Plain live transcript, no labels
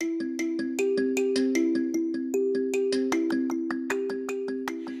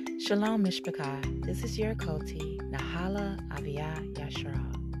Shalom Mishpachah. This is your Koti, Nahala Aviyah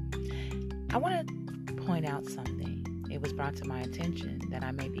Yasharal. I want to point out something. It was brought to my attention that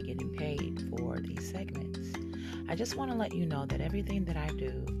I may be getting paid for these segments. I just want to let you know that everything that I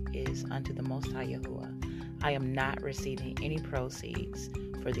do is unto the Most High Yahuwah. I am not receiving any proceeds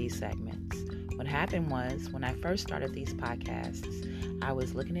for these segments. What happened was, when I first started these podcasts, I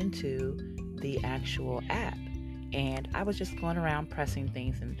was looking into the actual app. And I was just going around pressing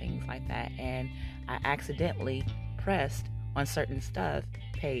things and things like that. And I accidentally pressed on certain stuff,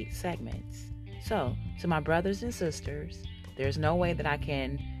 paid segments. So, to my brothers and sisters, there's no way that I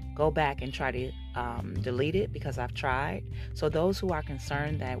can go back and try to delete it because I've tried. So those who are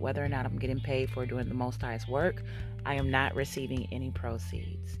concerned that whether or not I'm getting paid for doing the Most High's work, I am not receiving any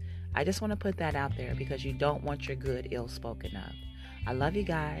proceeds. I just want to put that out there because you don't want your good ill spoken of. I love you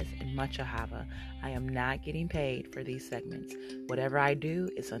guys and much ahava. I am not getting paid for these segments. Whatever I do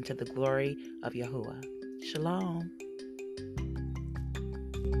is unto the glory of Yahuwah. Shalom.